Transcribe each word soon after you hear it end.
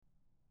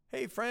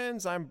Hey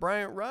friends, I'm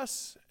Bryant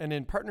Russ, and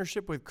in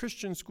partnership with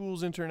Christian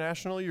Schools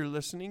International, you're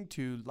listening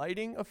to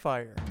Lighting a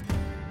Fire.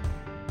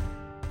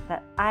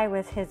 That I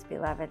was his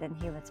beloved and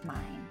he was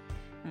mine.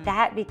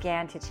 That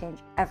began to change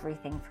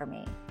everything for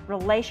me.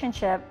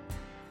 Relationship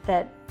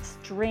that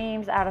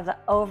streams out of the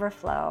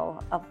overflow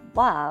of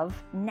love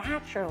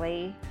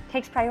naturally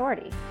takes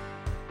priority.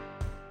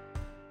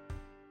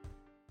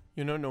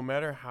 You know, no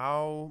matter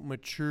how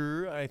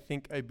mature I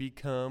think I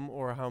become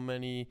or how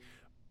many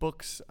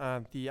books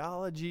on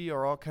theology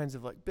or all kinds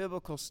of like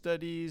biblical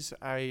studies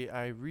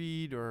I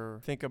read or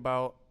think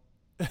about,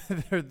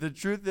 the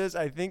truth is,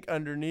 I think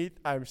underneath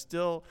I'm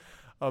still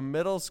a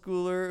middle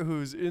schooler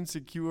who's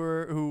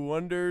insecure, who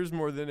wonders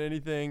more than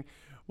anything,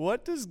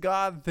 what does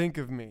God think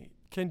of me?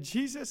 Can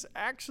Jesus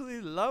actually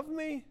love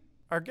me?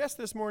 Our guest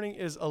this morning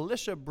is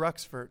Alicia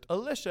Bruxford.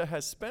 Alicia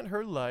has spent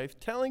her life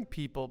telling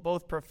people,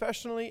 both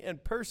professionally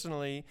and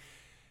personally,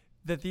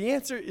 that the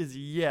answer is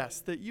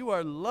yes, that you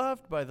are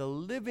loved by the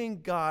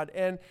living God.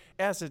 And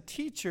as a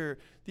teacher,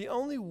 the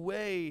only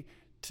way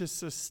to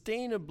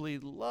sustainably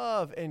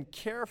love and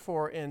care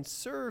for and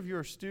serve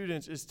your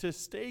students is to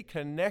stay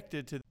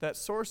connected to that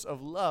source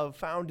of love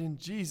found in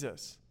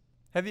Jesus.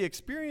 Have you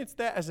experienced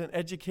that as an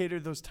educator,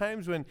 those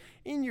times when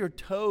in your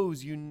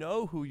toes you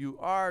know who you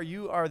are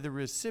the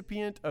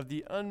recipient of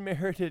the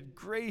unmerited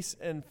grace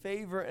and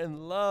favor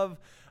and love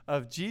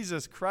of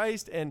Jesus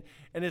Christ, and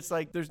it's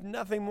like there's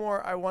nothing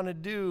more I want to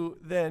do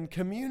than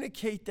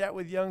communicate that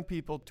with young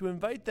people, to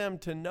invite them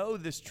to know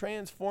this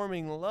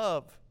transforming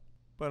love.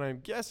 But I'm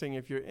guessing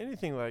if you're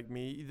anything like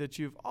me, that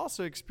you've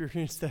also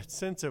experienced that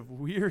sense of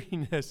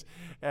weariness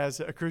as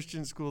a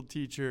Christian school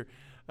teacher,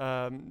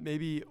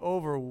 maybe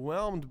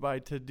overwhelmed by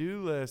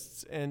to-do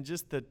lists and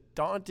just the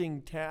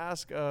daunting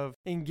task of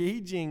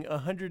engaging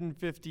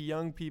 150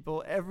 young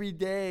people every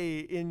day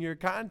in your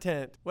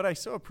content. What I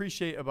so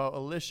appreciate about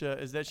Alicia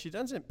is that she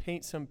doesn't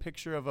paint some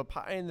picture of a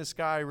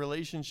pie-in-the-sky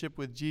relationship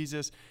with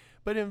Jesus,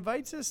 but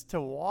invites us to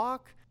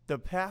walk the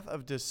path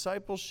of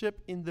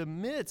discipleship in the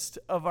midst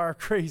of our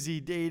crazy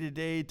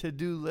day-to-day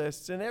to-do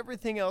lists and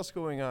everything else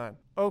going on.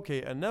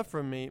 Okay, enough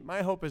from me.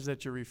 My hope is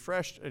that you're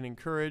refreshed and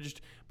encouraged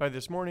by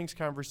this morning's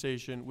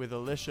conversation with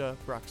Alicia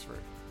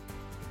Bruxford.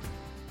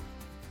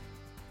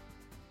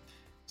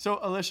 So,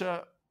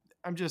 Alicia,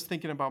 I'm just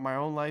thinking about my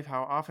own life,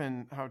 how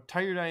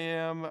tired I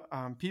am.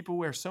 People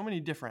wear so many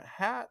different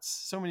hats,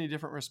 so many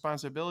different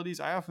responsibilities.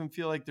 I often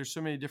feel like there's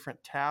so many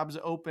different tabs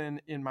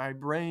open in my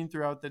brain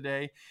throughout the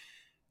day.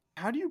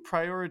 How do you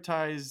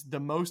prioritize the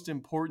most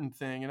important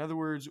thing? In other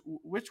words,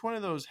 which one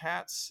of those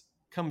hats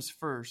comes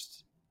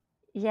first?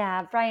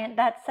 Yeah, Brian,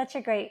 that's such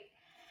a great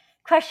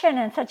question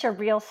and such a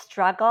real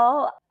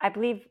struggle. I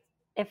believe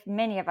if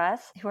many of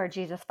us who are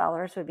Jesus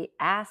followers would be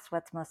asked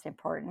what's most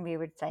important, we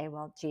would say,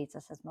 well,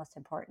 Jesus is most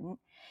important.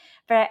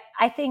 But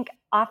I think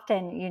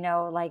often,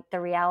 like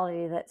the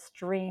reality that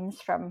streams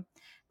from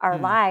our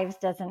lives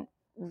doesn't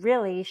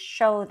really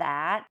show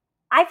that.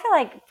 I feel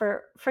like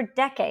for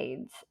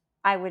decades,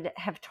 I would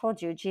have told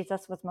you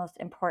Jesus was most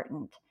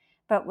important.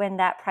 But when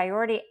that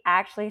priority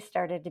actually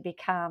started to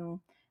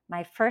become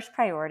my first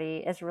priority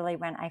is really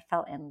when I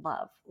fell in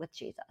love with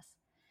Jesus.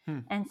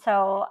 And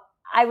so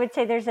I would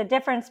say there's a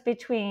difference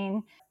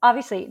between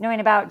obviously knowing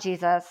about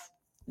Jesus.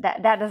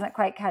 That doesn't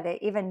quite cut it.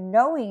 Even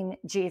knowing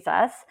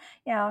Jesus,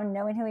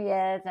 knowing who he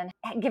is and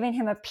giving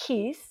him a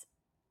piece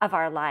of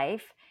our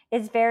life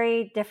is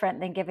very different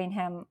than giving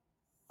him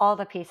all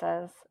the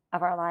pieces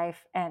of our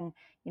life and,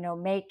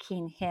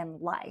 making him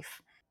life.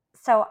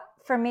 So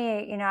for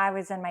me, I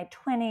was in my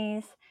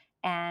 20s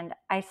and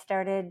I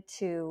started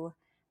to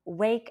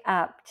wake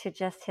up to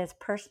just his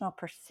personal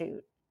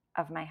pursuit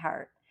of my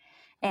heart.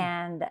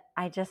 And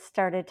I just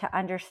started to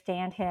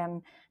understand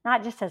him,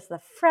 not just as the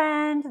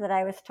friend that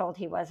I was told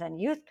he was in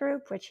youth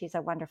group, which he's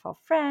a wonderful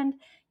friend,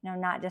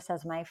 not just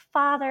as my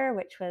father,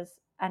 which was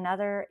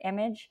another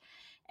image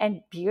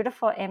and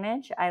beautiful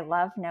image. I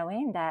love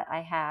knowing that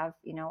I have,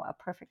 a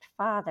perfect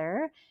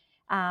father.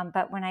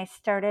 But when I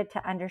started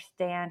to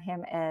understand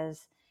him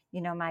as,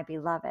 my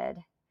beloved,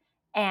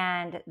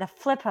 and the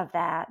flip of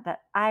that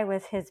I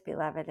was his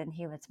beloved and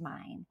he was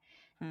mine,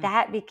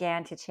 that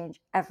began to change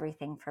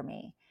everything for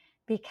me,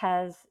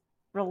 because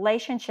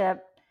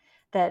relationship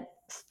that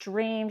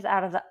streams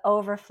out of the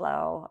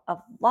overflow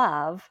of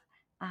love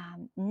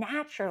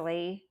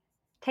naturally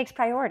takes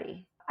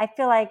priority. I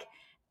feel like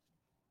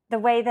the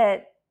way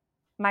that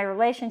my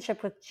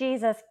relationship with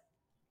Jesus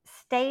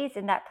stays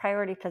in that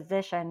priority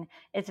position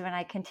is when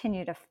I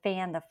continue to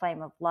fan the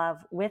flame of love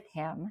with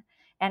him,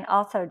 and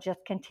also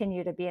just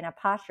continue to be in a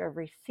posture of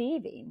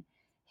receiving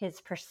his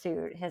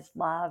pursuit, his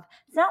love.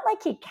 It's not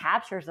like he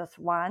captures us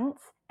once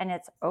and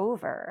it's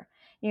over.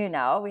 We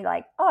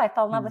like, oh, I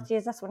fell in love with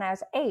Jesus when I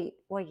was 8.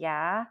 Well,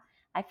 yeah,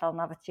 I fell in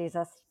love with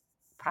Jesus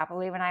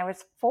probably when I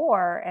was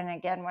 4 and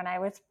again when I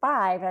was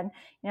 5. And,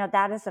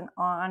 that is an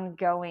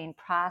ongoing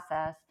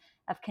process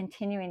of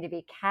continuing to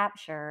be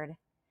captured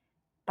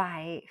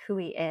by who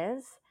he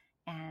is.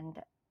 And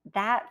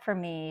that for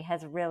me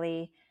has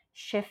really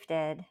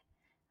shifted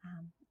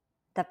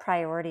the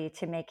priority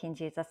to making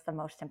Jesus the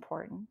most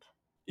important.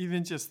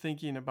 Even just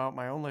thinking about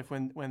my own life,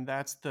 when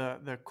that's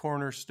the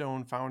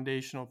cornerstone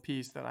foundational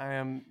piece, that I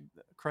am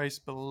Christ's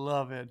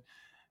beloved,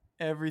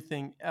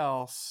 everything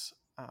else,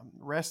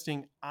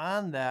 resting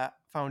on that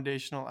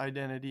foundational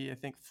identity, I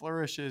think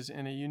flourishes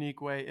in a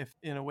unique way, if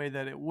in a way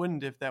that it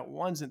wouldn't if that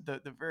wasn't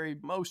the very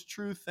most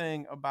true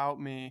thing about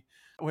me.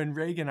 When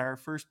Reagan, our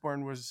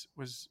firstborn, was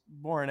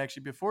born,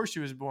 actually before she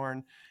was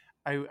born,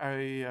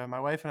 my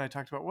wife and I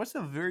talked about what's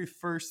the very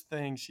first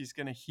thing she's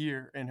going to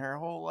hear in her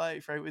whole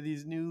life, right? With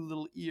these new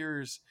little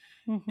ears,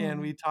 and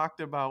Hmm. we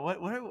talked about what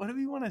do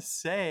we want to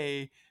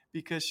say,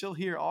 because she'll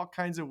hear all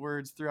kinds of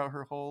words throughout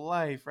her whole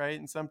life, right?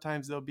 And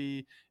sometimes they'll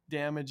be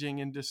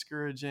damaging and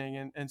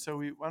discouraging, and so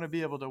we want to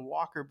be able to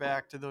walk her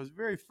back to those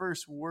very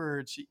first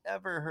words she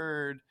ever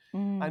heard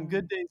on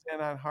good Mm, days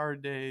and on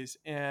hard days.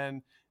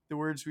 And the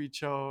words we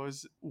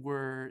chose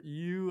were,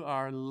 "You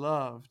are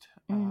loved."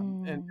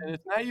 And mm.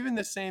 it's not even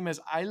the same as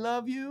 "I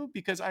love you,"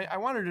 because I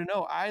want her to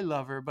know I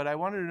love her, but I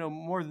want her to know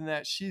more than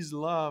that, she's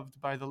loved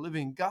by the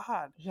living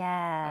God.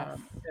 Yes.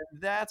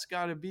 And that's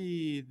got to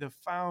be the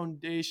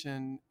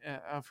foundation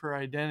of her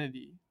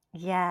identity.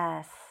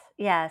 Yes.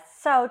 Yes.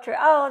 So true.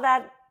 Oh,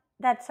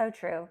 that's so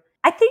true.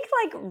 I think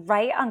like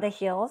right on the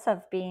heels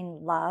of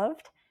being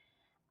loved,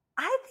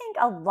 I think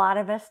a lot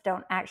of us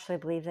don't actually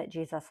believe that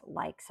Jesus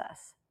likes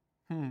us.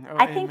 Oh,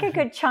 I think a amen.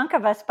 good chunk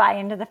of us buy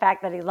into the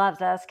fact that he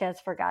loves us because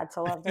for God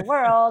so loved the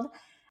world.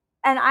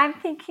 And I'm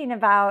thinking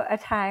about a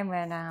time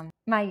when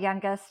my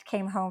youngest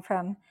came home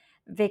from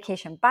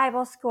vacation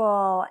Bible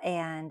school,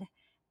 and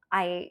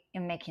I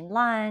am making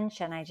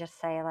lunch, and I just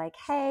say like,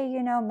 "Hey,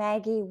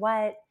 Maggie,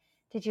 what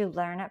did you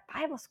learn at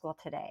Bible school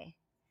today?"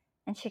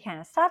 And she kind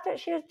of stopped what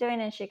she was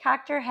doing and she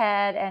cocked her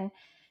head and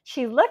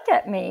she looked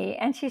at me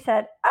and she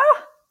said,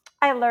 "Oh,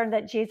 I learned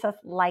that Jesus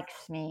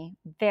likes me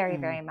very,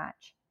 Mm, very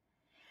much."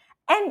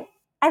 And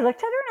I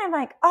looked at her and I'm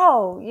like,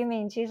 "Oh, you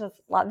mean Jesus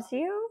loves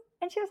you?"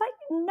 And she was like,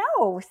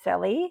 "No,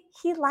 silly.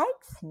 He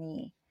likes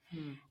me."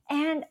 mm.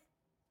 And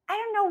I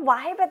don't know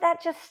why, but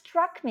that just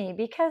struck me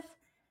because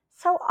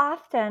so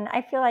often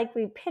I feel like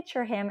we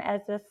picture him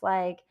as this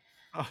like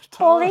Oh,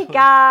 holy totally.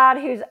 God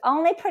who's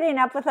only putting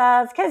up with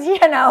us because, he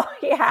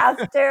has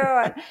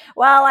to. And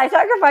well, I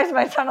sacrificed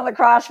my son on the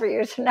cross for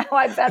you. So now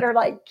I better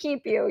like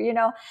keep you.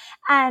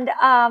 And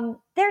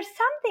there's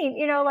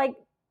something, like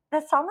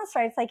the psalmist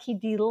writes, like he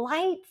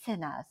delights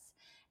in us.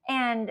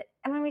 And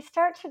when we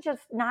start to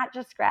just not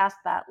just grasp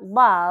that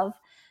love,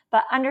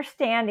 but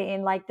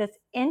understanding like this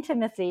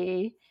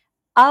intimacy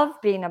of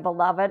being a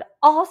beloved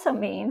also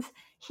means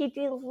he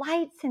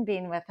delights in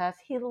being with us.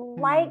 He Mm.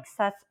 likes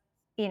us,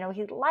 he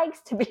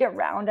likes to be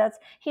around us.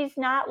 He's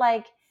not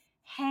like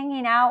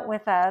hanging out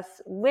with us,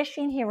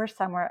 wishing he were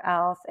somewhere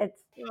else.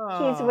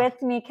 He's Oh,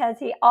 with me because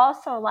he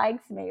also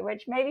likes me,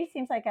 which maybe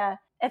seems like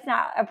it's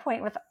not a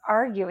point with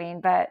arguing,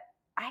 but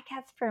I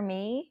guess for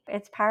me,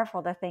 it's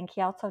powerful to think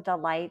he also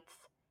delights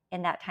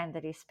in that time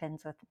that he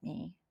spends with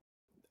me.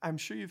 I'm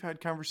sure you've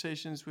had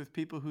conversations with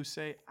people who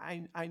say,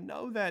 I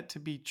know that to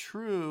be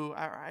true.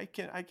 I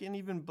can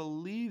even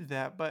believe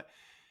that, but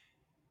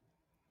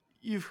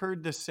you've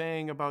heard the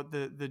saying about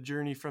the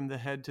journey from the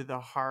head to the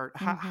heart.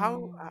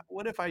 Mm-hmm.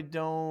 What if I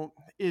don't?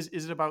 Is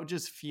it about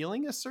just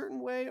feeling a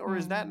certain way, or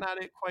is that Mm,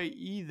 not it quite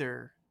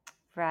either?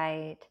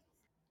 right.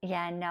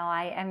 Yeah, no,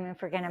 I mean,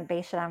 if we're going to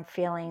base it on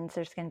feelings,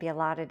 there's going to be a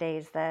lot of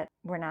days that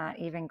we're not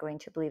even going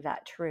to believe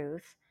that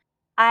truth.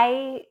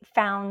 I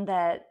found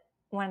that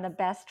one of the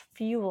best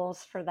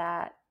fuels for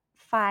that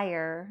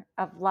fire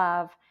of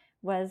love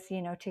was,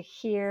 to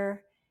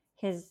hear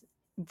his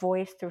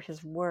voice through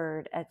his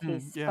word as he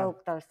Yeah.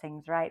 spoke those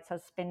things, right? So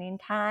spending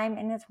time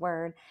in his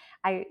word.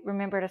 I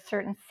remembered a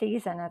certain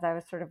season as I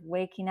was sort of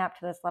waking up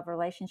to this love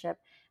relationship.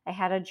 I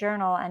had a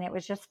journal and it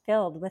was just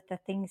filled with the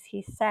things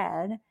he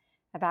said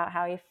about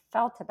how he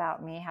felt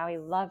about me, how he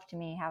loved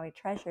me, how he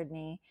treasured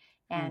me.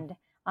 Hmm. And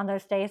on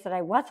those days that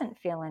I wasn't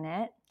feeling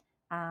it,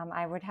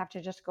 I would have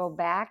to just go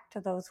back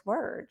to those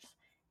words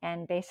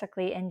and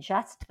basically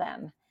ingest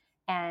them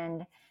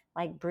and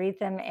like breathe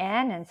them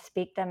in and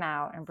speak them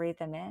out and breathe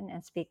them in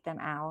and speak them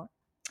out.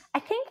 I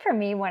think for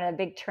me, one of the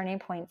big turning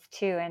points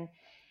too, and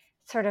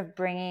sort of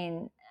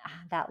bringing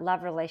that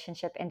love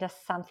relationship into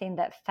something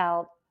that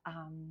felt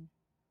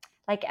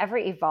like ever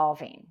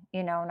evolving,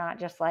 not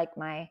just like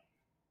my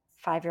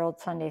 5-year-old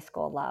Sunday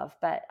school love,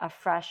 but a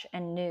fresh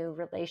and new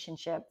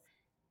relationship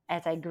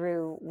as I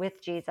grew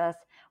with Jesus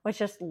was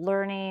just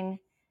learning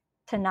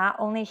to not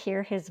only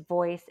hear his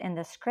voice in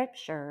the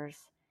scriptures,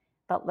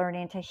 but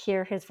learning to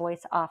hear his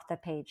voice off the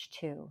page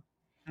too.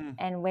 Hmm.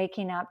 And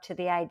waking up to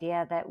the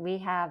idea that we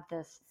have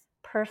this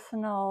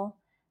personal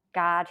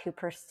God who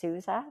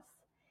pursues us.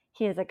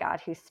 He is a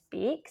God who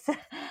speaks.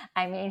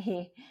 I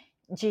mean,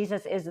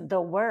 Jesus is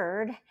the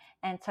word.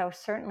 And so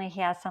certainly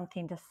he has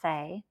something to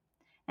say.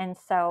 And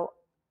so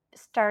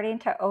starting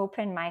to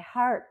open my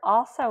heart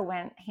also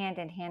went hand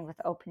in hand with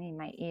opening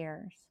my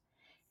ears.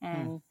 Hmm.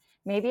 And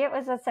maybe it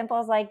was as simple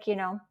as like,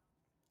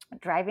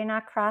 driving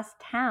across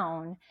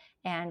town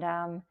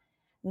and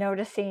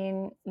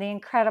noticing the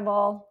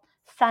incredible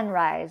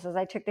sunrise as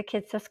I took the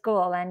kids to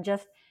school and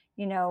just,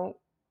 you know,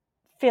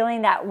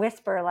 feeling that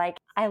whisper, like,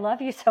 I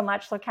love you so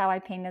much, look how I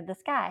painted the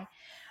sky.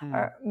 Hmm.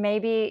 Or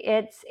maybe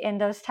it's in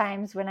those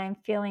times when I'm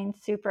feeling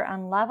super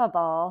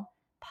unlovable,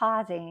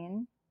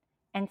 pausing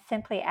and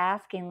simply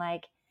asking,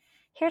 like,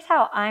 here's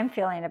how I'm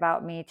feeling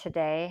about me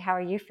today. How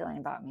are you feeling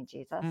about me,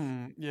 Jesus?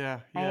 Hmm. Yeah.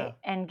 Right? Yeah.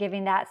 And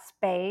giving that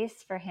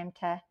space for him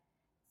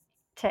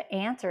to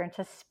answer and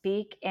to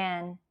speak.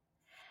 And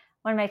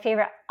one of my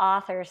favorite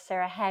authors,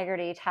 Sarah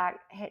Haggerty,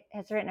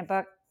 has written a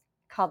book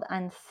called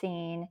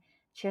Unseen.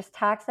 She just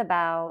talks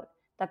about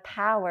the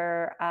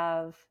power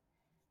of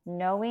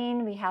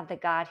knowing we have the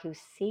God who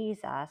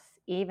sees us,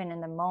 even in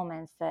the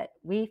moments that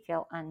we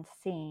feel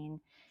unseen.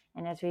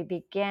 And as we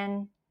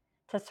begin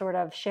to sort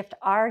of shift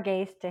our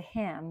gaze to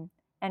Him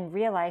and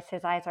realize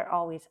His eyes are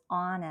always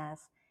on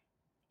us,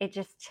 it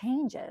just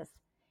changes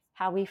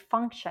how we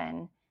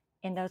function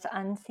in those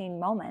unseen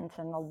moments.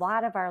 And a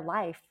lot of our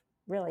life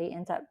really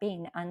ends up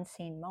being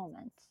unseen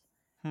moments.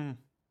 Hmm.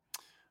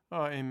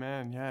 Oh,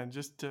 amen. Yeah, and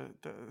just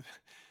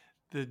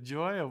the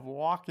joy of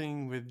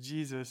walking with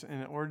Jesus in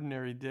an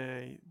ordinary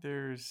day.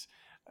 There's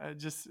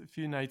just a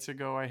few nights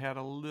ago, I had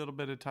a little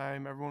bit of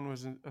time. Everyone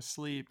was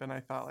asleep, and I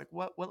thought, like,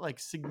 what like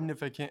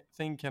significant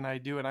thing can I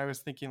do? And I was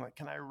thinking, like,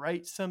 can I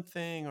write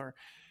something?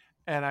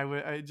 And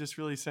I just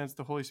really sensed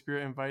the Holy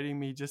Spirit inviting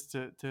me just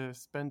to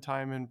spend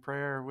time in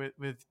prayer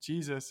with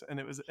Jesus, and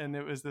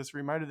it was this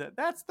reminder that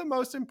that's the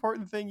most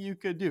important thing you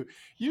could do.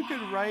 You could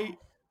Yes. write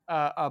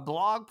a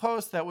blog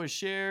post that was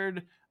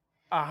shared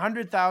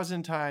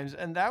 100,000 times,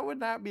 and that would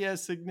not be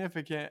as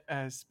significant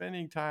as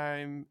spending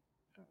time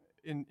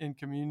in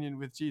communion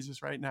with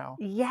Jesus right now.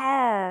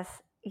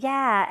 Yes.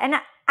 Yeah. And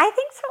I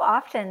think so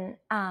often,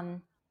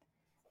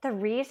 the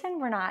reason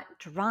we're not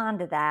drawn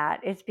to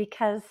that is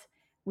because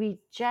we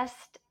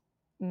just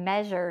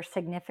measure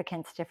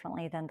significance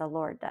differently than the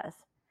Lord does.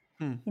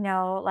 Hmm.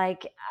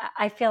 Like,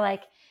 I feel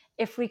like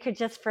if we could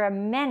just for a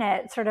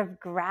minute sort of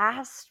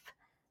grasp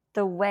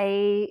the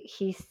way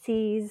He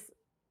sees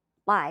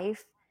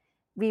life,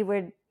 we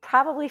would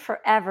probably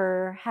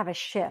forever have a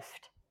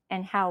shift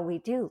in how we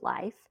do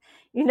life,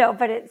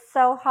 but it's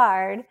so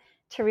hard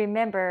to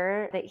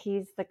remember that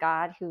He's the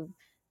God who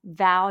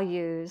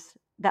values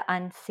the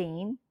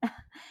unseen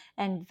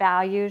and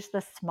values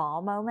the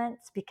small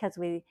moments, because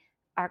we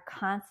are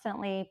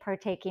constantly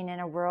partaking in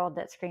a world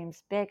that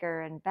screams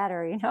bigger and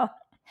better,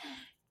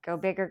 go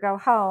big or go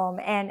home.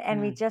 And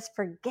we Hmm. just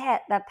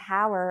forget the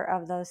power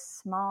of those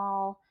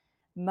small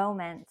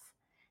moments.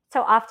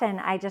 So often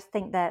I just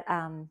think that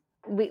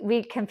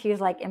we confuse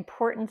like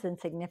importance and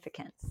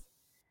significance.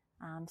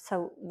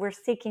 So we're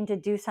seeking to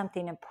do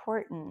something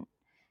important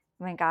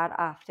when God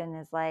often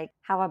is like,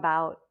 how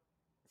about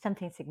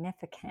something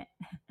significant?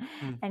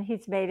 Hmm. And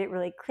He's made it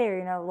really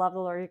clear, love the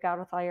Lord your God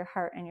with all your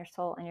heart and your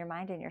soul and your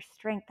mind and your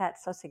strength.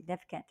 That's so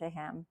significant to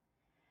Him.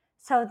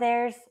 So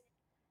there's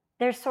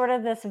sort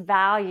of this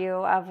value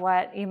of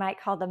what you might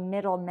call the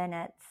middle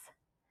minutes.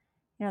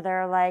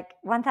 There are like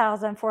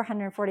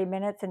 1,440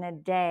 minutes in a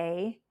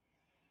day.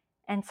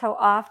 And so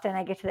often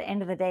I get to the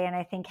end of the day and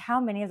I think, how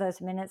many of those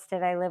minutes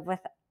did I live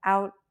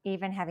without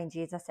even having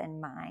Jesus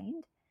in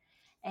mind?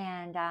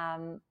 And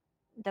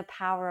the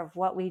power of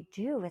what we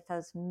do with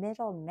those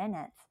middle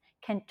minutes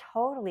can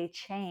totally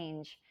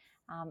change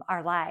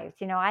our lives.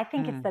 I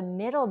think it's Hmm. the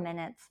middle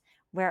minutes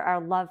where our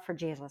love for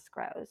Jesus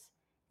grows.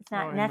 It's Oh,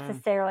 not amen.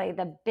 necessarily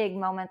the big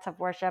moments of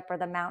worship or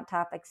the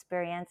mountaintop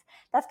experience.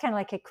 That's kind of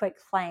like a quick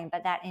flame,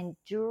 but that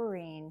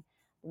enduring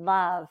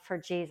love for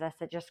Jesus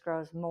that just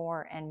grows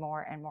more and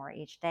more and more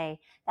each day,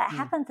 that Hmm.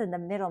 happens in the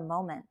middle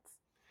moments.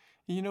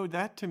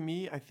 That to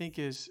me, I think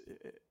is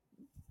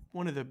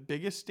one of the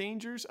biggest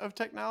dangers of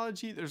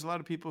technology. There's a lot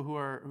of people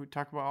who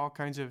talk about all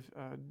kinds of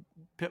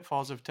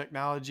pitfalls of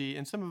technology,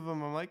 and some of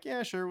them I'm like,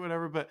 yeah, sure,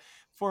 whatever. But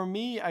for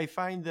me, I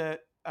find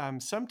that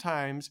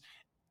sometimes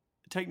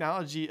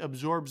technology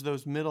absorbs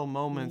those middle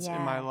moments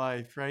in my Yes.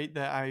 life, right?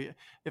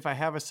 If I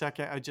have a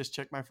second, I just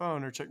check my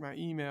phone or check my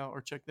email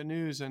or check the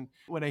news. And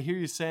what I hear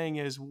you saying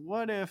is,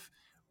 what if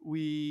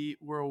we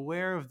were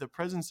aware of the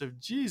presence of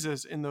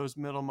Jesus in those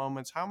middle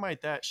moments? How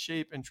might that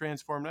shape and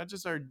transform not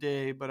just our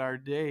day, but our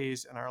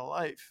days and our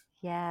life?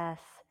 Yes.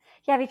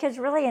 Yeah, because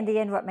really in the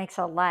end what makes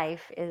a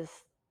life is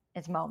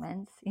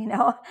moments,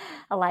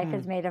 A life Hmm.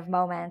 is made of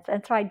moments.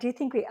 And so I do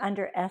think we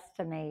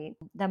underestimate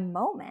the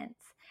moments.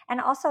 And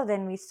also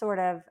then we sort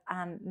of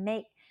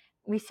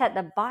we set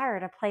the bar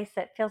at a place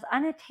that feels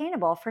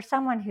unattainable for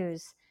someone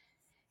who's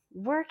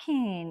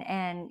working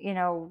and,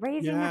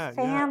 raising a Yeah, yeah.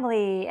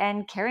 family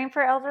and caring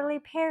for elderly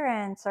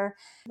parents or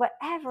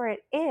whatever it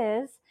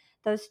is,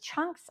 those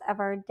chunks of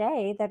our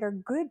day that are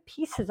good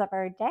pieces of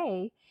our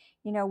day,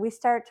 we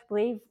start to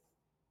believe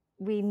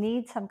we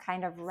need some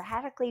kind of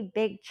radically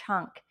big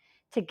chunk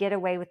to get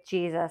away with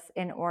Jesus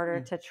in order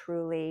Hmm. to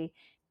truly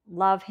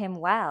love Him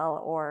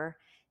well, or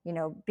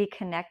be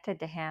connected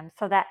to Him.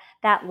 So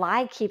that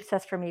lie keeps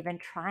us from even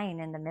trying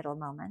in the middle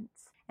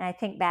moments. And I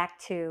think back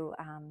to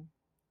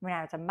when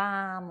I was a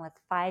mom with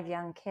 5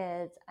 young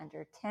kids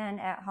under 10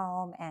 at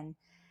home, and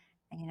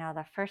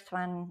The first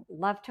one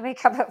loved to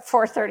wake up at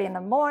 4:30 in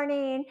the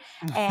morning,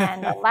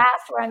 and the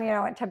last one,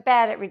 went to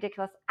bed at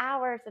ridiculous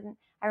hours. And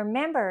I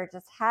remember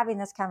just having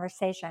this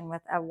conversation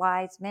with a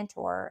wise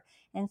mentor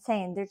and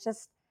saying, there's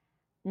just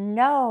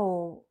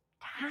no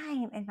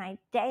time in my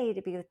day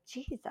to be with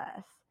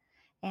Jesus.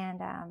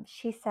 And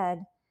she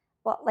said,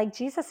 well, like,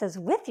 Jesus is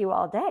with you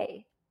all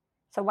day.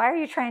 So why are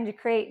you trying to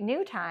create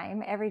new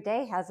time? Every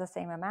day has the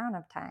same amount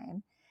of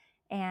time.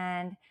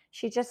 And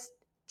she just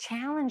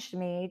challenged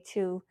me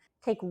to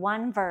take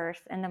one verse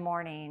in the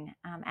morning,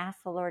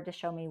 ask the Lord to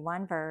show me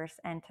one verse,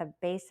 and to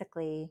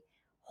basically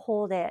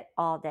hold it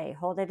all day,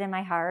 hold it in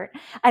my heart.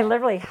 I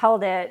literally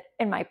held it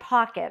in my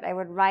pocket. I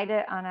would write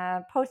it on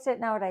a Post-it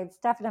note. I'd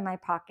stuff it in my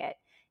pocket.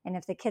 And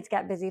if the kids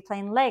got busy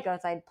playing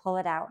Legos, I'd pull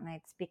it out and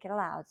I'd speak it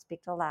aloud,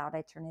 speak it aloud.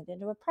 I'd turn it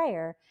into a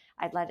prayer.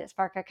 I'd let it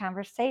spark a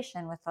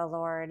conversation with the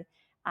Lord.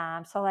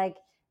 So like,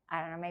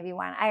 I don't know, maybe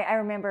one. I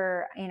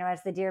remember,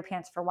 as the deer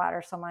pants for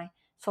water, so my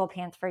soul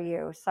pants for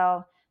you.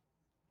 So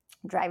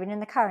I'm driving in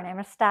the car and I'm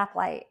a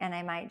stoplight, and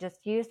I might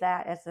just use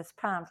that as this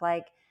prompt,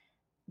 like,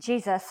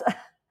 Jesus,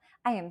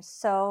 I am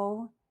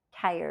so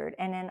tired.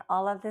 And in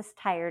all of this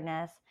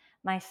tiredness,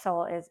 my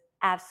soul is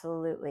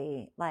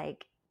absolutely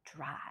like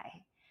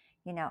dry.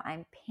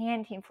 I'm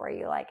panting for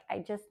you. Like, I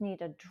just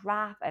need a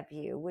drop of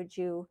you. Would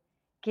you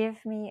give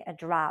me a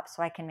drop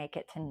so I can make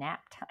it to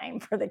nap time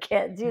for the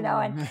kids, and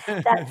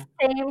that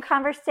same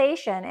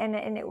conversation.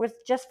 And it was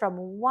just from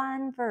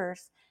one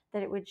verse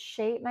that it would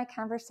shape my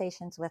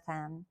conversations with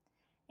him.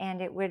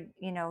 And it would,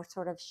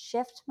 sort of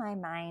shift my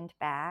mind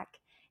back.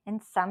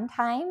 And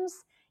sometimes,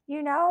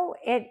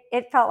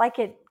 it felt like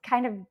it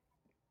kind of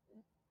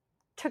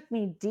took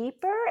me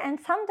deeper. And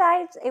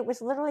sometimes it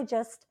was literally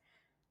just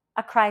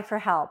a cry for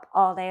help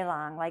all day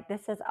long. Like,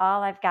 this is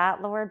all I've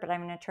got, Lord, but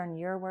I'm going to turn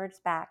your words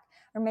back.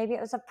 Or maybe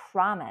it was a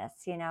promise,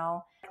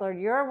 Lord,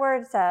 your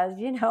word says,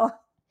 you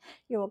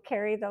will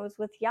carry those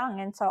with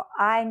young. And so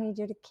I need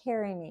you to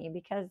carry me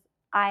because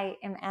I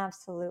am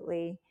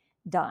absolutely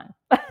done.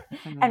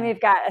 And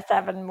we've got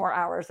 7 more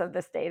hours of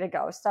this day to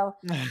go. So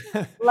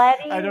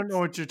I don't know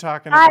what you're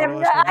talking about,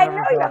 Alicia. I've I know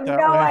never you felt have that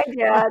no way.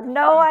 idea,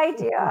 no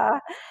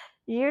idea.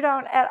 You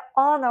don't at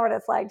all know what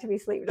it's like to be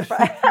sleep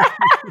deprived.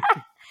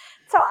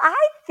 So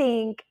I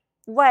think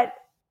what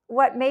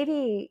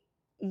maybe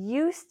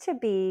used to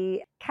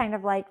be kind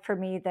of like, for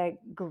me, the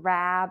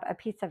grab a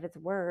piece of his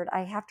word, I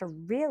have to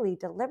really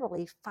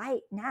deliberately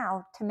fight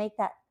now to make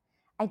that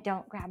I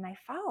don't grab my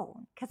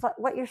phone. Because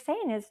what you're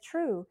saying is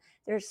true.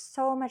 There's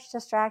so much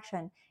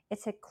distraction.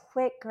 It's a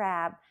quick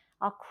grab.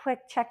 I'll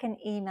quick check an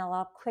email.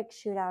 I'll quick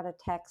shoot out a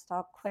text.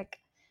 I'll quick,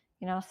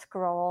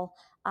 scroll.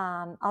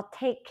 I'll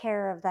take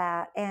care of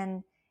that.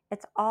 And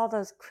it's all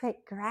those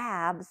quick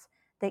grabs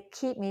that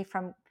keep me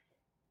from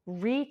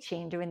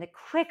doing the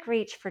quick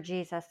reach for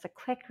Jesus,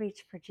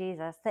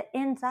 that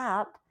ends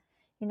up,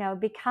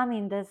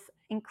 becoming this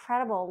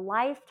incredible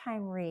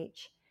lifetime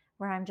reach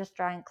where I'm just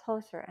drawing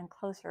closer and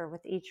closer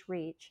with each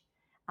reach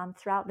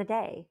throughout the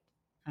day.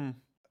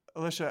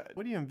 Alicia,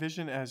 what do you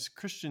envision as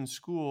Christian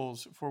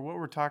schools for what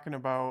we're talking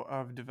about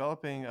of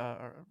developing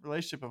a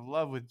relationship of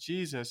love with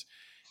Jesus?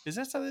 Is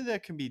that something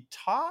that can be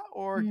taught,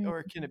 or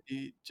can it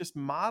be just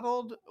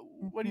modeled?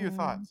 What are your Mm-hmm.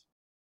 thoughts?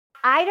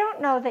 I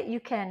don't know that you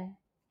can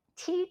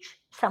teach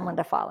someone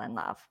to fall in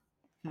love,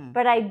 Hmm.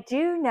 but I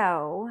do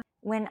know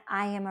when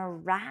I am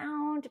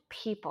around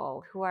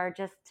people who are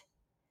just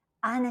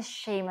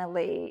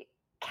unashamedly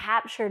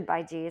captured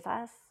by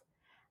Jesus,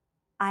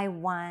 I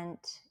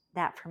want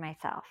that for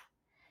myself.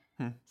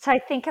 So I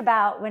think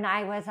about when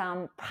I was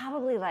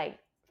probably like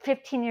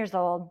 15 years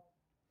old.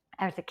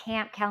 I was a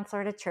camp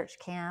counselor at a church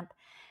camp,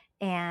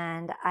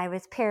 and I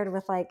was paired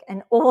with like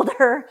an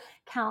older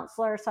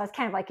counselor. So I was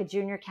kind of like a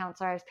junior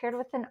counselor. I was paired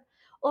with an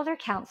older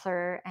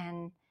counselor,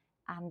 and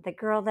the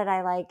girl that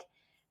I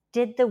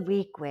did the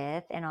week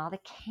with and all the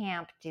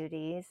camp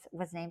duties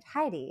was named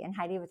Heidi. And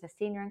Heidi was a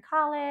senior in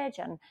college,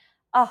 and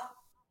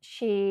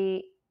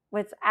she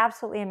was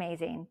absolutely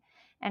amazing.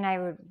 And I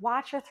would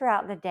watch her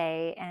throughout the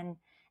day, and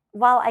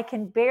while I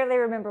can barely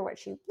remember what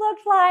she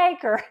looked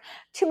like or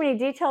too many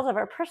details of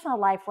her personal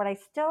life, what I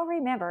still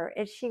remember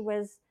is she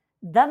was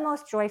the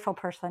most joyful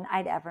person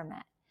I'd ever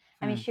met.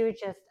 I mean, she was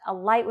just a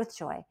light with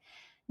joy.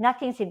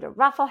 Nothing seemed to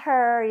ruffle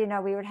her.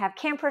 We would have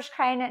campers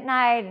crying at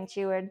night, and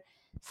she would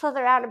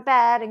slither out of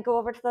bed and go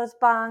over to those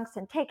bunks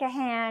and take a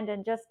hand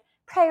and just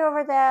pray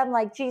over them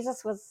like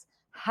Jesus was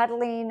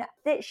huddling.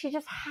 She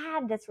just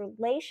had this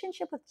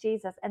relationship with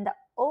Jesus, and the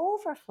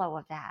overflow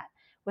of that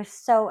was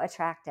so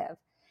attractive.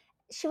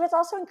 She was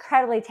also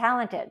incredibly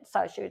talented.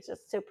 So she was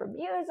just super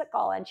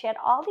musical, and she had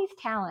all these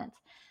talents.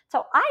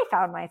 So I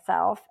found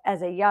myself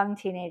as a young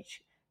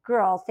teenage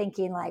girl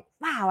thinking like,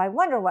 wow, I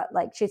wonder what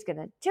she's going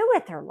to do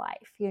with her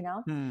life,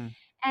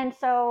 And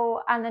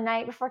so on the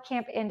night before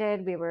camp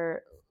ended, we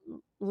were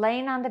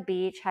laying on the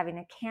beach, having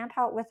a camp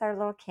out with our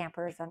little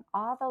campers, and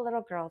all the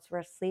little girls were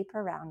asleep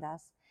around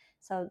us.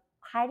 So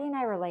Heidi and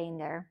I were laying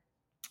there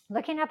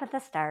looking up at the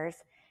stars.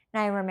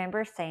 And I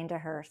remember saying to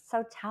her,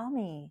 so tell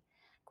me,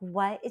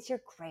 what is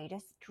your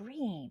greatest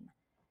dream?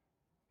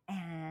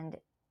 And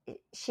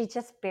she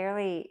just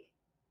barely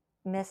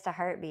missed a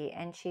heartbeat.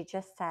 And she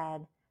just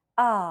said,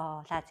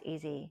 "Oh, that's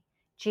easy.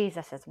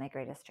 Jesus is my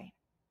greatest dream."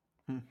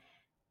 Hmm.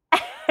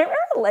 I remember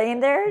laying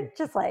there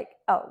just like,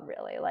 oh,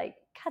 really? Like,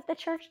 cut the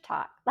church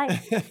talk. Like,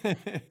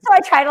 so I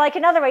tried like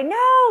another way.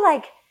 No,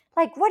 like,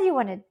 what do you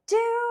want to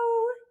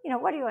do?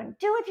 What do you want to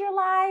do with your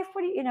life?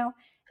 What do you?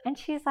 And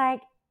she's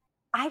like,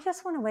 "I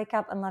just want to wake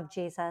up and love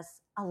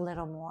Jesus a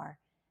little more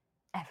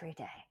every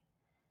day."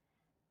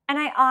 And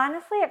I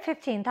honestly, at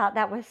 15, thought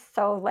that was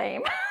so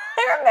lame.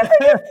 I remember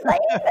just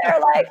laying there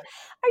like,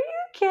 are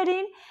you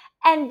kidding?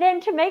 And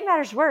then to make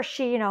matters worse,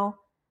 she,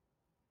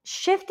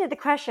 shifted the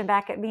question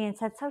back at me and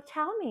said, "So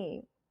tell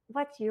me,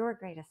 what's your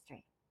greatest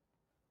dream?"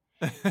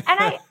 And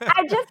I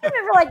just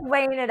remember like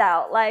weighing it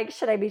out. Like,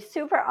 should I be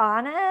super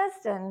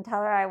honest and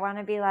tell her I want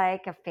to be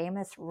like a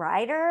famous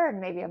writer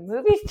and maybe a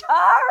movie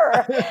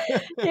star?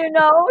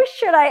 Or,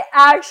 should I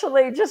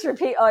actually just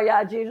repeat, "Oh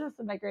yeah, Jesus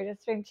is my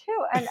greatest dream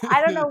too"? And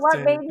I don't know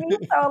what made me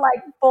so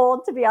like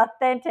bold to be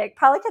authentic.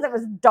 Probably because it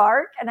was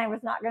dark and I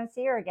was not going to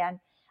see her again.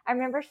 I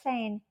remember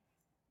saying,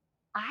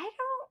 "I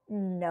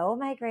don't know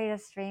my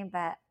greatest dream,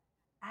 but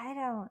I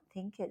don't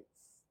think it's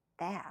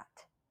that."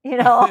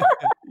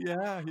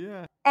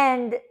 Yeah.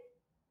 And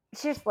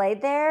she just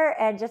laid there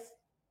and just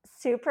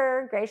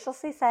super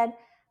graciously said,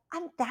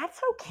 "That's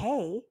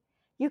okay.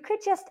 You could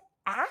just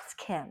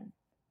ask him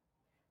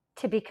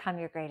to become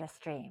your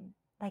greatest dream.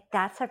 Like,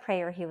 that's a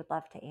prayer he would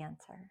love to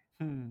answer."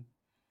 Hmm.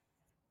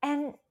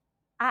 And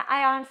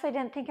I honestly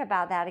didn't think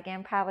about that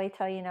again, probably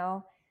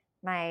till,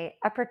 my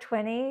upper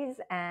 20s.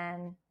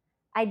 And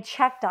I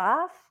checked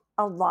off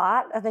a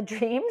lot of the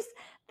dreams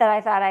that I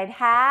thought I'd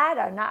had.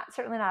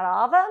 Certainly not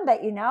all of them,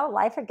 but,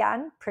 life had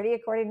gone pretty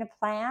according to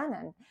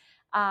plan.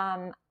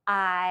 And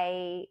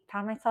I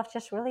found myself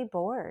just really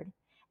bored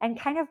and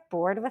kind of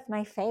bored with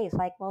my faith.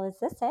 Like, well, is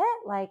this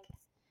it? Like,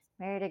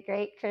 married a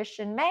great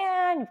Christian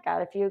man, we've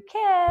got a few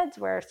kids,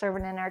 we're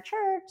serving in our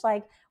church,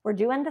 like we're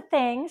doing the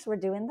things, we're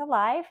doing the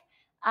life,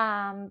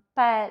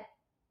 but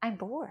I'm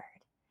bored.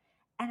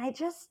 And I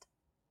just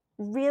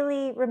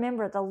really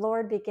remember the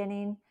Lord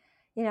beginning,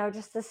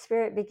 just the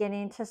Spirit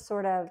beginning to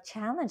sort of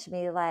challenge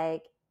me,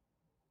 like,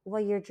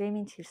 well, you're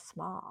dreaming too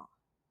small.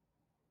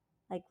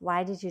 Like,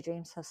 why did you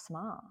dream so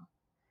small?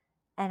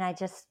 And I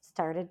just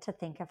started to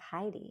think of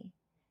Heidi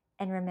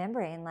and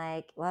remembering,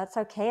 like, well, it's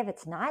okay if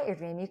it's not your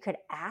dream. You could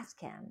ask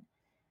him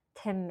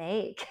to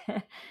make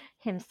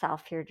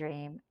himself your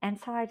dream. And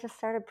so I just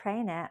started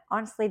praying it.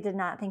 Honestly, did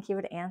not think he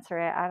would answer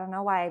it. I don't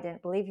know why I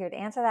didn't believe he would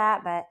answer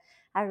that, but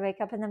I would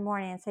wake up in the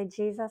morning and say,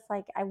 "Jesus,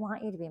 like, I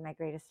want you to be my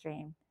greatest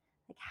dream.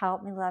 Like,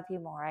 help me love you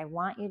more. I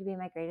want you to be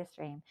my greatest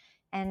dream."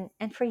 And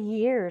for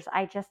years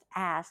I just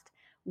asked,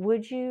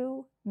 "Would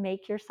you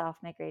make yourself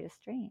my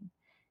greatest dream?"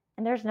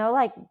 And there's no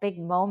like big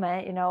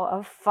moment,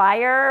 of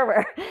fire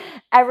where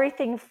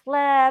everything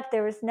flipped.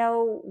 There was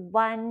no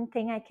one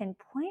thing I can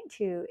point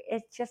to.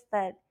 It's just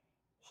that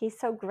he's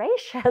so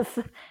gracious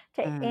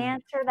to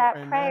answer that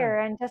Amen. prayer.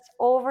 And just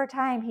over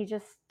time, he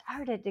just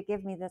started to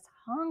give me this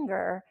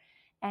hunger,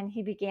 and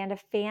he began to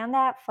fan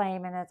that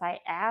flame. And as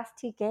I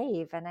asked, he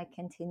gave, and I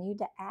continued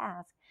to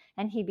ask.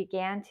 And he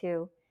began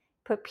to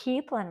put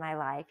people in my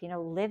life,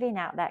 living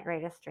out that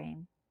greatest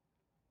dream.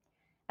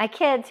 My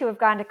kids who have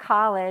gone to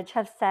college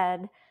have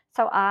said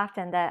so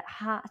often that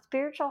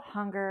spiritual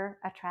hunger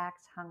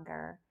attracts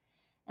hunger.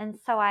 And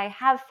so I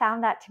have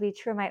found that to be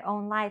true in my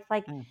own life.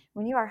 Like,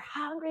 when you are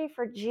hungry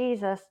for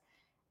Jesus,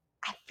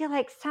 I feel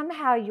like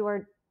somehow you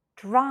are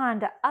drawn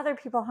to other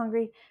people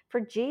hungry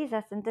for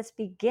Jesus, and this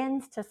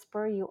begins to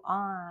spur you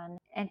on.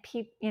 And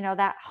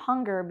that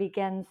hunger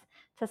begins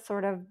to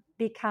sort of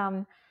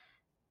become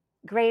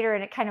greater,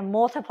 and it kind of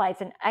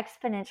multiplies in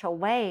exponential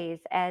ways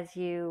as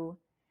you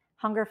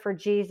hunger for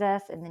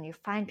Jesus, and then you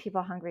find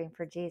people hungry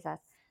for Jesus.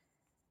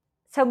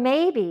 So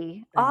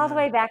maybe all the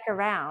way Amen. back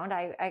around,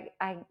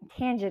 I'm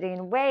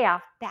tangenting way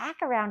off back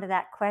around to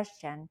that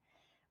question.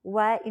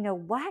 What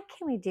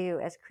can we do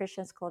as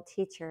Christian school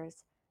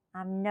teachers?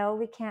 No,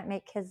 we can't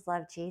make kids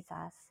love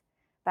Jesus,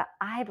 but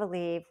I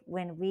believe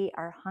when we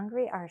are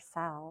hungry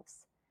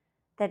ourselves,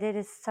 that it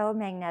is so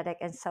magnetic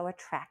and so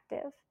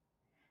attractive.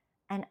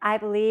 And I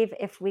believe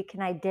if we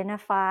can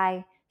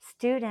identify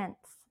students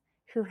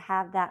who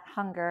have that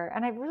hunger,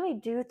 and I really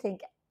do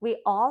think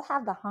we all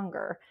have the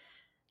hunger,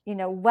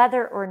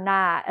 whether or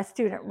not a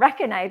student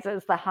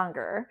recognizes the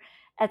hunger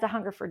as a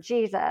hunger for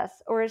Jesus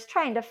or is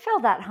trying to fill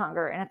that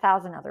hunger in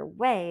 1,000 other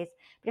ways.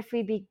 But if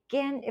we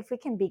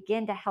can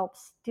begin to help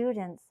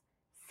students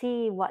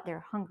see what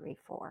they're hungry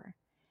for,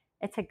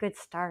 it's a good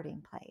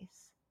starting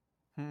place.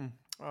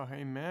 Oh,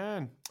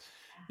 amen.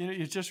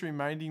 You're just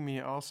reminding me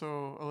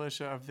also,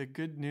 Alicia, of the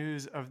good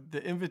news of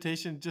the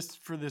invitation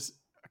just for this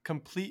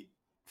complete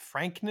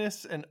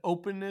frankness and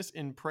openness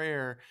in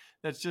prayer.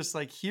 That's just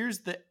like, here's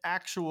the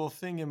actual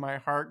thing in my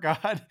heart,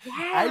 God.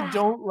 I Yeah.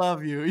 don't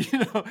love you,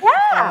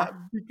 Yeah.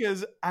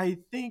 because I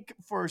think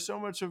for so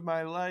much of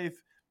my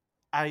life,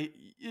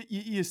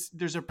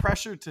 there's a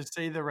pressure to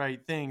say the right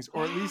things,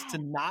 or at least to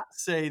Yes. not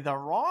say the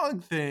wrong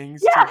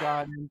things to Yeah.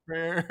 God in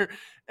prayer.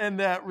 And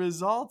that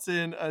results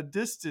in a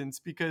distance,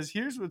 because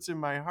here's what's in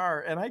my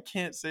heart, and I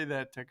can't say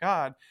that to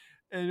God.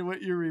 And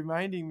what you're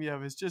reminding me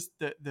of is just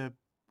the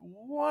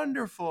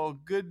wonderful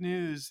good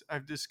news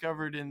I've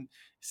discovered in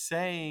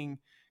saying,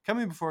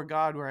 coming before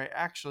God where I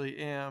actually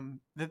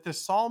am, that the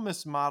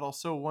psalmist model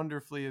so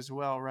wonderfully as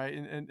well, right?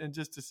 And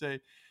just to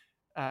say,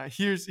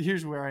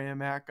 here's where I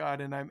am at,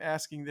 God, and I'm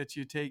asking that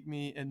you take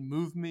me and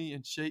move me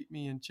and shape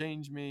me and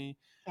change me.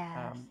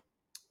 Yes. Um,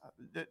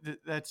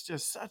 that's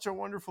just such a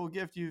wonderful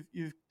gift.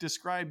 You've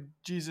described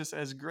Jesus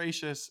as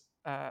gracious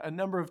a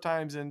number of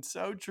times, and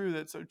so true.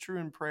 That's so true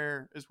in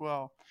prayer as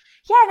well.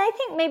 Yeah, and I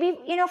think maybe,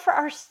 for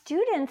our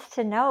students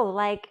to know,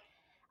 like,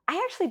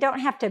 I actually don't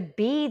have to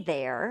be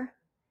there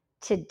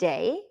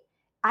today.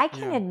 I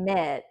can Yeah.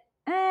 admit,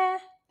 eh,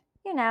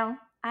 you know,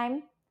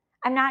 I'm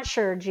I'm not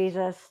sure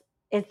Jesus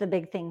is the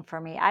big thing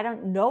for me. I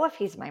don't know if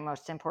he's my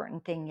most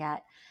important thing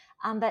yet.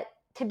 But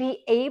to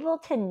be able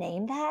to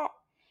name that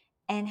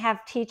and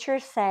have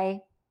teachers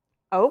say,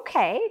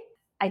 okay,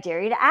 I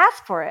dare you to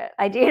ask for it.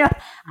 I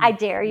Mm.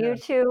 dare Yeah. you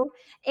to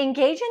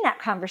engage in that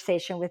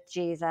conversation with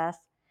Jesus.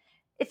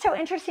 It's so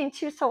interesting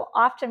too. So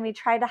often we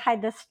try to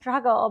hide the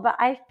struggle, but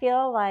I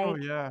feel Oh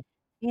like, yeah.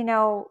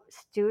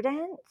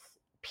 students,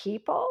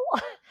 people,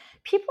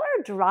 people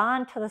are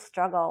drawn to the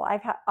struggle.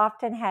 I've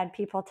often had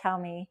people tell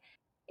me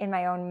in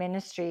my own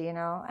ministry,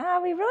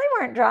 we really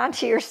weren't drawn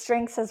to your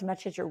strengths as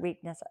much as your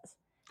weaknesses.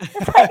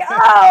 It's like,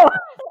 oh,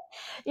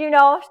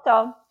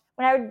 so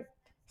when I would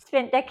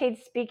spent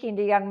decades speaking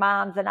to young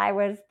moms, and I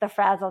was the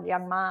frazzled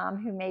young mom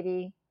who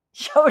maybe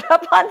showed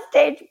up on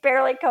stage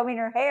barely combing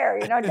her hair,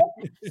 just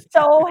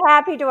so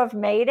happy to have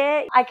made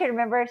it. I can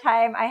remember a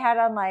time I had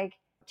on like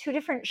two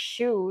different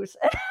shoes.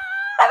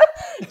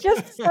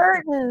 Just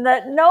certain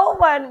that no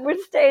one would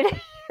stay to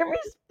hear me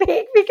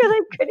speak because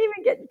I couldn't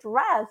even get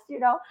dressed.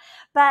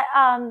 But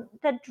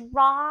the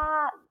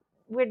draw,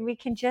 when we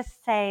can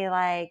just say,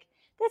 like,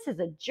 this is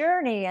a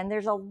journey and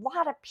there's a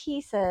lot of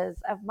pieces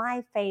of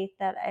my faith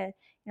that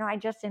I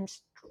just am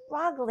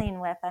struggling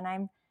with, and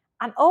I'm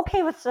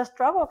okay with the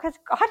struggle because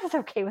God is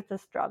okay with the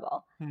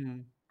struggle. Hmm.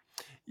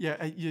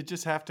 Yeah, you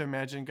just have to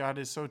imagine God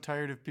is so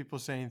tired of people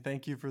saying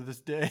thank you for this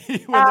day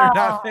when they're Oh,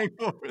 not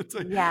thankful for it. It's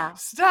like, yeah.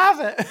 stop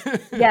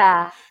it.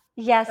 Yeah.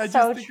 Yes, I just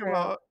so think true.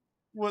 about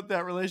what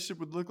that relationship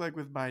would look like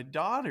with my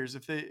daughters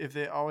if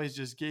they always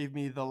just gave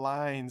me the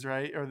lines,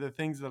 right? Or the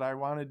things that I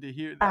wanted to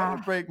hear. That would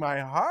Uh, break my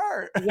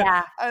heart.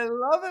 yeah. I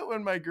love it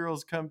when my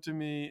girls come to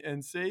me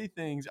and say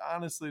things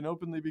honestly and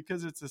openly,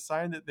 because it's a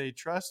sign that they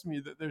trust me,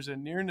 that there's a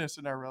nearness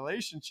in our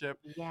relationship.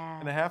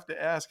 And I Yes. have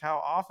to ask, how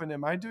often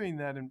am I doing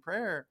that in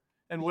prayer?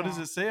 And what does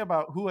Yeah. it say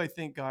about who I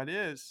think God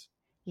is?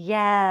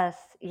 Yes,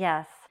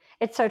 yes.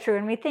 It's so true.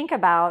 And we think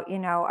about,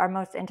 our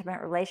most intimate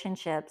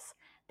relationships,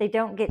 they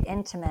don't get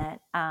intimate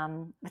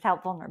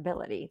without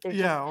vulnerability.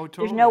 Yeah, oh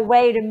There's no totally.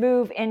 way to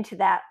move into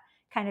that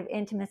kind of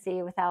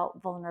intimacy without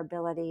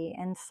vulnerability.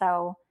 And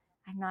so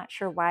I'm not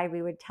sure why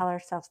we would tell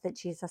ourselves that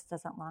Jesus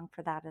doesn't long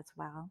for that as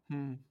well.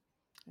 Hmm.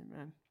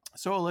 Amen.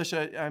 So,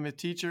 Alicia, I'm a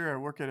teacher. I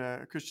work at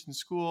a Christian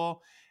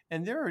school.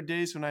 And there are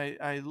days when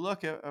I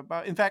look at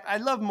about, in fact, I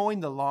love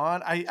mowing the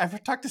lawn.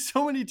 I've talked to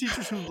so many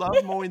teachers who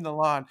love mowing the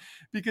lawn,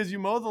 because you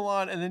mow the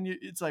lawn and then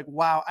it's like,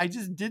 wow, I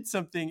just did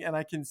something and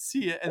I can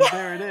see it and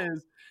there it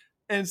is.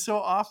 And so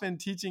often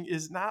teaching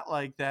is not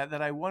like that,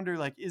 that I wonder,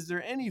 like, is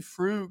there any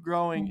fruit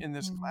growing in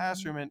this Mhm.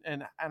 classroom,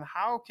 and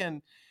how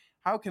can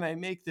I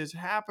make this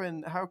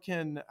happen? How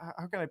can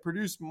I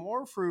produce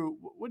more fruit?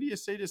 What do you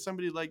say to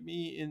somebody like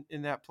me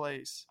in that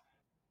place?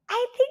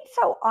 I think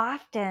so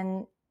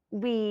often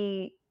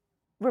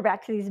we're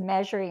back to these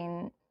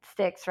measuring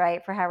sticks,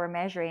 right, for how we're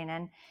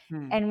measuring,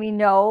 Hmm. and we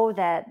know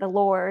that the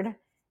Lord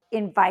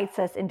invites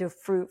us into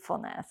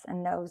fruitfulness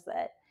and knows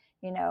that,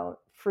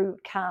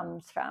 fruit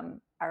comes from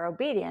our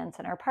obedience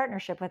and our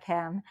partnership with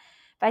him.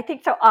 But I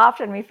think so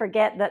often we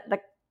forget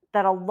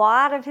that a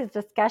lot of his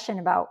discussion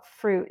about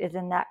fruit is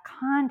in that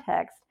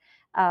context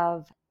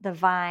of the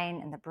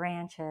vine and the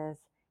branches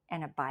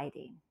and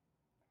abiding.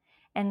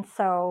 And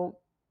so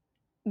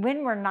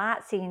when we're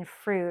not seeing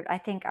fruit, I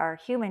think our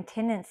human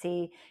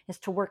tendency is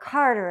to work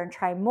harder and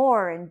try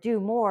more and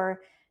do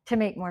more to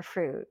make more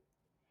fruit.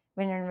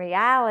 When in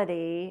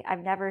reality,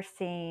 I've never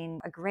seen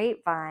a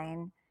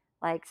grapevine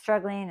like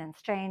struggling and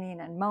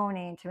straining and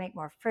moaning to make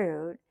more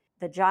fruit.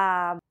 The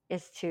job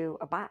is to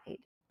abide.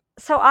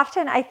 So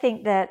often I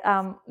think that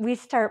we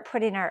start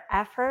putting our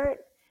effort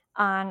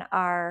on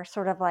our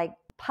sort of like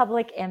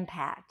public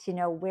impact.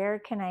 Where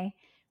can I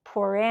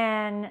pour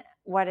in?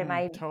 What am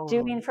I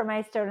doing Totally. for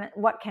my student?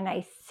 What can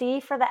I see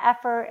for the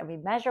effort? And we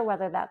measure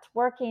whether that's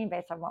working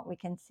based on what we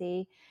can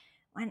see.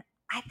 When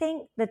I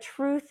think the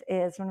truth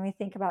is, when we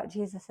think about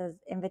Jesus's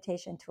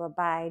invitation to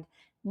abide,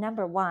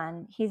 number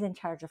one, he's in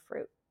charge of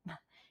fruit.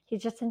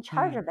 He's just in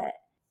charge Hmm. of it.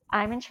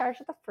 I'm in charge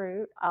of the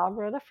fruit. I'll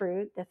grow the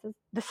fruit.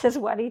 This is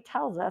what he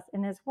tells us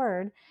in his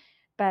word.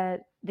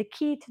 But the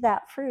key to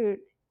that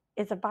fruit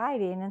is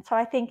abiding. And so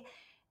I think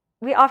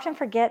we often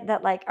forget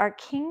that like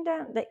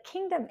the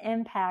kingdom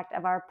impact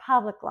of our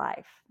public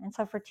life, and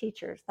so for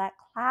teachers, that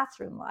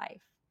classroom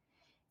life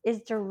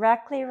is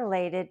directly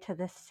related to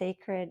the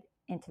sacred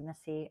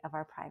intimacy of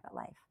our private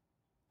life.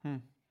 Hmm.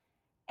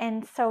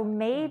 And so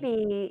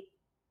maybe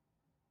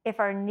if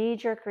our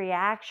knee-jerk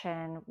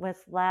reaction was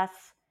less,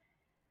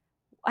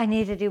 I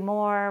need to do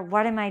more,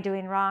 what am I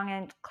doing wrong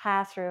in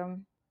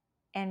classroom,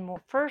 and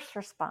more first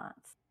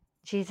response,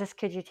 Jesus,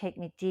 could you take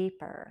me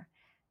deeper?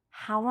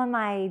 How am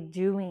I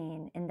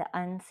doing in the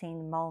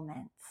unseen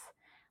moments?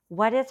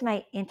 What is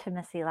my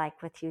intimacy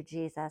like with you,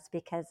 Jesus?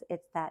 Because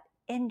it's that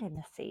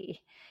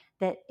intimacy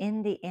that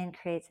in the end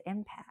creates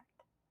impact.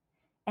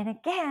 And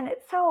again,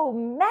 it's so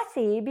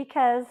messy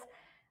because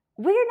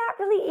we're not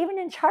really even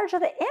in charge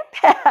of the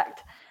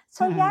impact.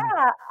 So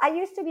yeah, I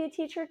used to be a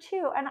teacher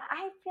too. And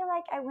I feel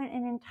like I went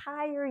an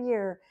entire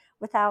year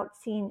without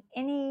seeing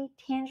any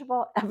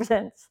tangible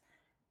evidence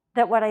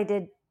that what I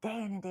did day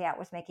in and day out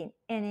was making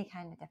any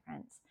kind of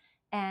difference.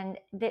 And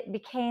it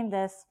became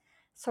this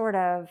sort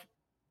of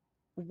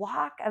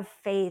walk of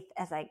faith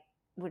as I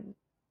would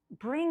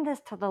bring this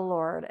to the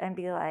Lord and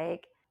be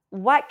like,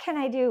 what can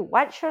I do?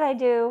 What should I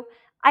do?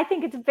 I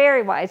think it's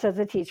very wise as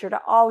a teacher to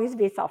always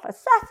be self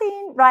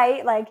assessing,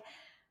 right? Like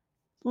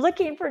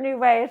looking for new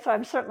ways. So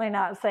I'm certainly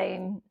not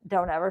saying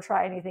don't ever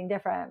try anything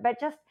different, but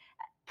just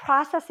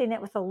processing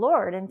it with the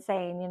Lord and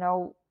saying,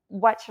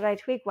 what should I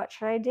tweak? What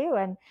should I do?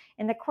 And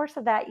in the course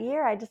of that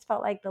year, I just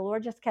felt like the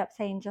Lord just kept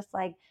saying, just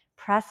like,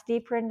 press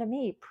deeper into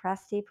me,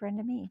 press deeper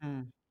into me.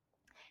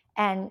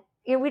 And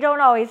we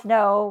don't always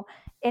know.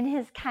 In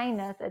his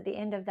kindness at the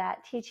end of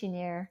that teaching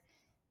year,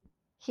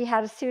 he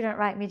had a student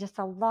write me just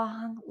a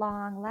long,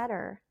 long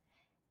letter.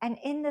 And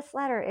in this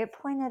letter, it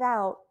pointed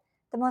out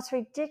the most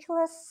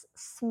ridiculous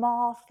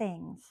small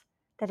things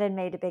that had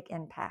made a big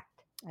impact.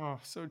 Oh,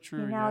 so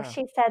true. Yeah.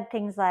 She said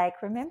things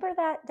like, remember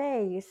that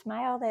day you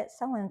smiled at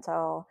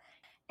so-and-so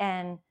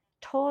and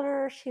told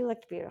her she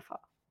looked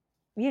beautiful,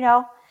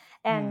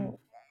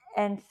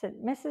 and said,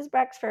 Mrs.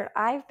 Brexford,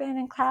 I've been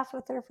in class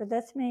with her for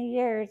this many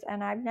years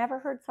and I've never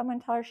heard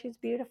someone tell her she's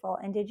beautiful.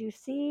 And did you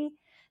see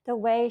the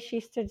way she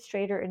stood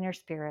straighter in her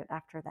spirit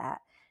after that?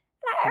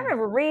 I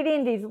remember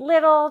reading these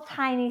little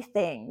tiny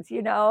things,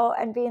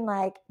 and being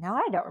like, no,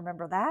 I don't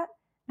remember that.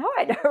 No,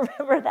 I don't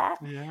remember that.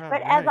 Yeah,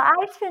 But as I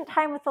spent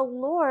time with the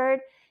Lord,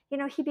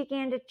 he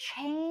began to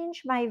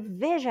change my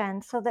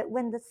vision so that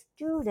when the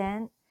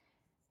student,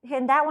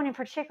 and that one in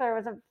particular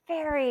was a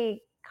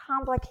very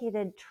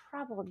complicated,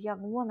 troubled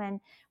young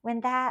woman,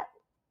 when that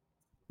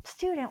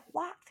student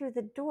walked through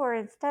the door,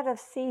 instead of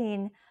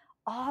seeing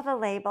all the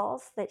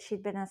labels that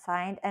she'd been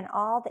assigned and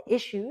all the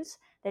issues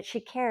that she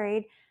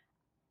carried,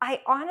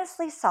 I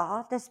honestly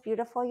saw this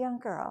beautiful young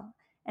girl.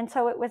 And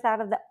so it was out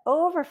of the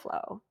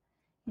overflow,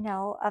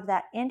 of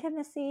that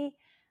intimacy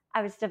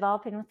I was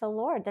developing with the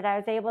Lord that I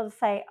was able to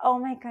say, oh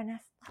my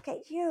goodness, look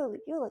at you.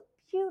 You look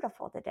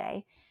beautiful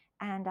today.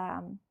 And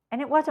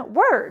it wasn't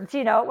words,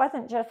 it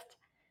wasn't just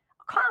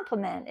a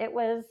compliment. It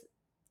was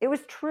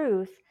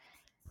truth.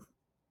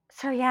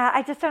 So yeah,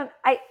 I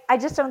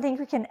just don't think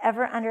we can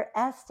ever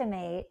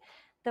underestimate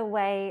the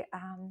way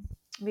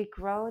we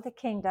grow the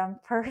kingdom,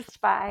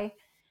 first by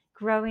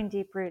growing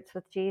deep roots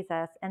with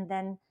Jesus, and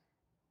then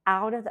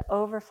out of the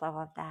overflow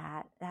of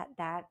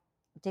that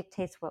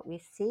dictates what we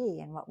see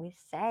and what we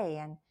say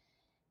and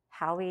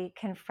how we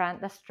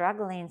confront the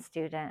struggling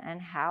student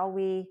and how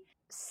we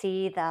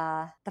see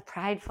the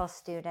prideful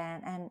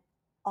student, and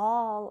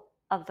all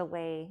of the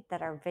way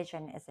that our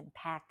vision is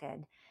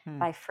impacted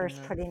by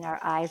first putting our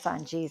eyes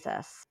on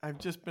Jesus. I've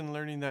just been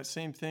learning that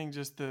same thing,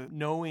 just the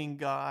knowing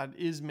God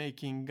is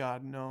making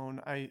God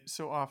known. I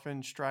so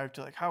often strive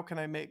to how can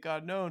I make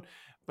God known?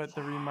 But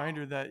the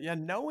reminder that,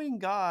 knowing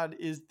God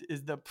is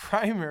the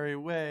primary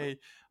way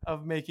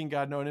of making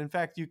God known. In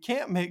fact, you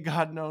can't make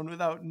God known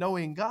without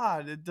knowing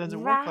God. It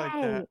doesn't work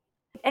like that.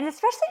 And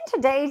especially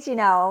in today's,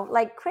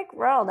 quick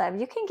world of,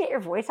 you can get your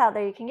voice out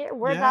there, you can get your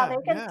words out there,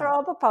 you can throw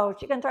up a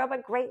post, you can throw up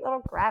a great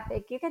little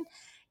graphic, you can,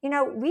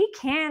 we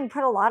can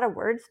put a lot of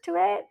words to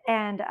it,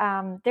 and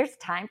there's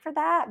time for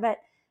that. But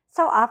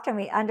so often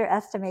we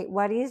underestimate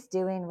what he's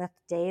doing with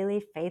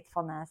daily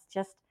faithfulness,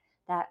 just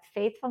that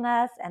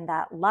faithfulness and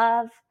that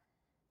love,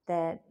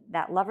 that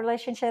love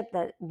relationship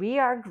that we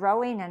are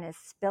growing and is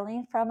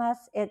spilling from us.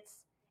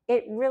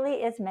 It really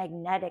is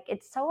magnetic.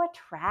 It's so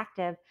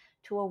attractive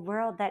to a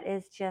world that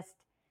is just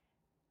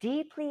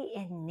deeply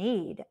in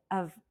need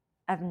of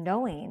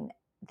knowing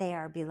they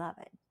are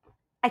beloved.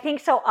 I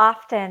think so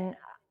often,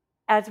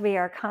 as we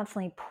are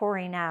constantly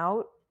pouring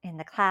out in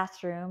the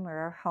classroom or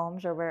our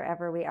homes or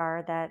wherever we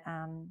are, that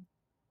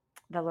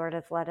the Lord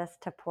has led us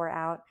to pour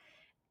out,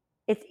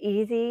 it's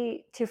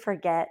easy to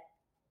forget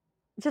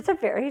just a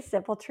very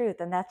simple truth,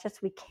 and that's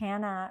just, we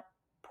cannot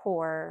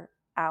pour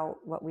out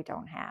what we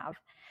don't have.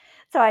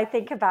 So I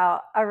think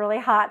about a really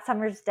hot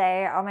summer's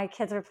day, all my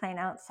kids are playing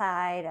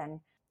outside, and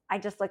I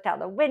just looked out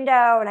the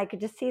window and I could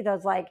just see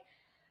those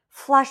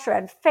flush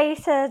red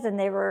faces, and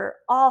they were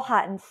all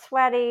hot and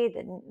sweaty,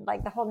 and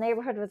the whole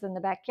neighborhood was in the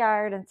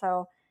backyard. And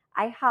so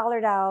I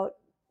hollered out,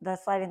 the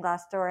sliding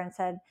glass door and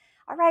said,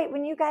 all right,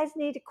 when you guys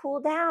need to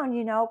cool down,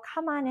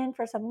 come on in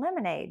for some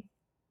lemonade.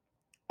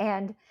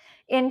 And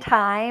in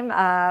time,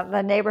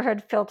 the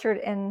neighborhood filtered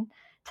in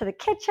to the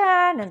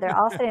kitchen, and they're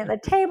all sitting at the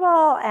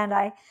table. And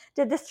I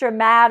did this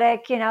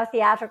dramatic,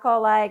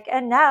 theatrical,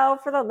 and now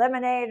for the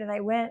lemonade. And I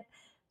went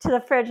to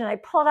the fridge and I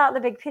pulled out the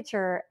big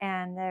pitcher,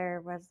 and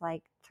there was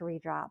 3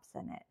 drops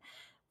in it.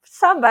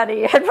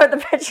 Somebody had put the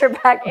pitcher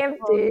back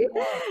empty,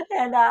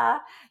 and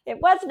it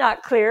was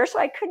not clear, so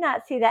I could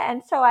not see that.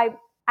 And so I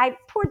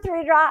poured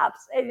 3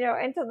 drops,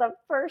 into the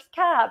first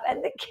cup,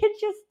 and the kid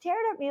just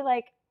stared at me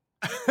like,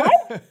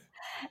 what?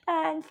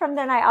 And from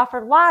then I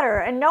offered water,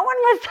 and no one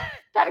was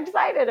that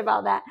excited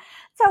about that.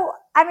 So,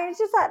 it's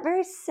just that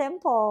very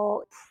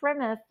simple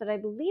premise that I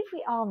believe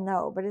we all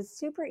know, but it's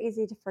super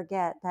easy to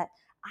forget that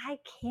I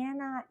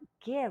cannot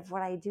give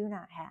what I do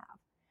not have.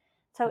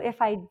 So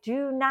if I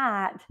do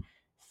not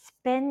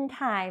spend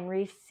time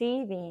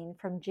receiving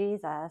from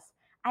Jesus,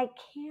 I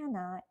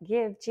cannot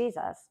give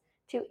Jesus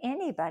to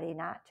anybody,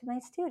 not to my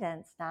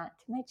students, not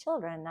to my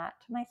children, not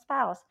to my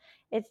spouse.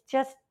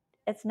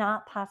 It's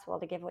not possible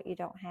to give what you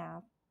don't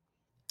have.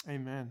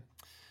 Amen.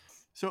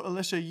 So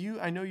Alicia,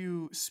 I know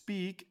you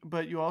speak,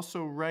 but you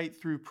also write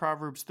through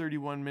Proverbs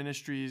 31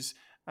 Ministries.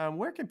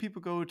 Where can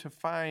people go to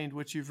find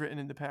what you've written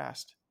in the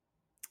past?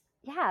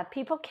 Yeah,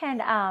 people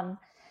can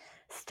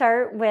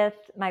start with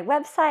my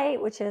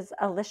website, which is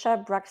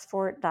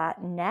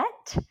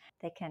aliciabruxfort.net.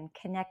 They can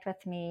connect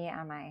with me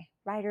on my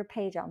writer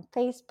page on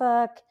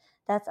Facebook.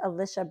 That's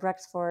Alicia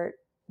Bruxfort,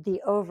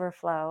 The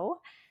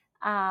Overflow.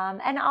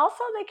 And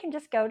also they can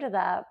just go to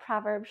the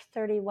Proverbs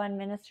 31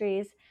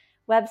 Ministries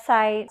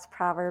website,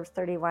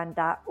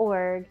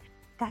 proverbs31.org.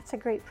 That's a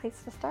great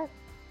place to start.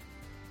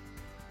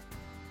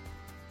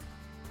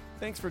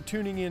 Thanks for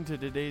tuning in to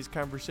today's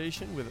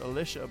conversation with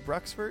Alicia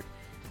Bruxfort.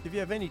 If you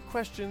have any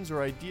questions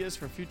or ideas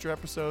for future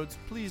episodes,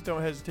 please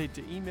don't hesitate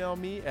to email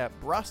me at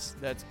bruss,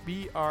 that's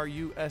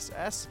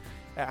BRUSS,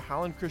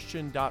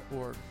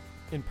 @hollandchristian.org.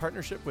 In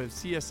partnership with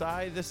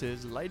CSI, this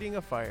is Lighting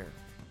a Fire.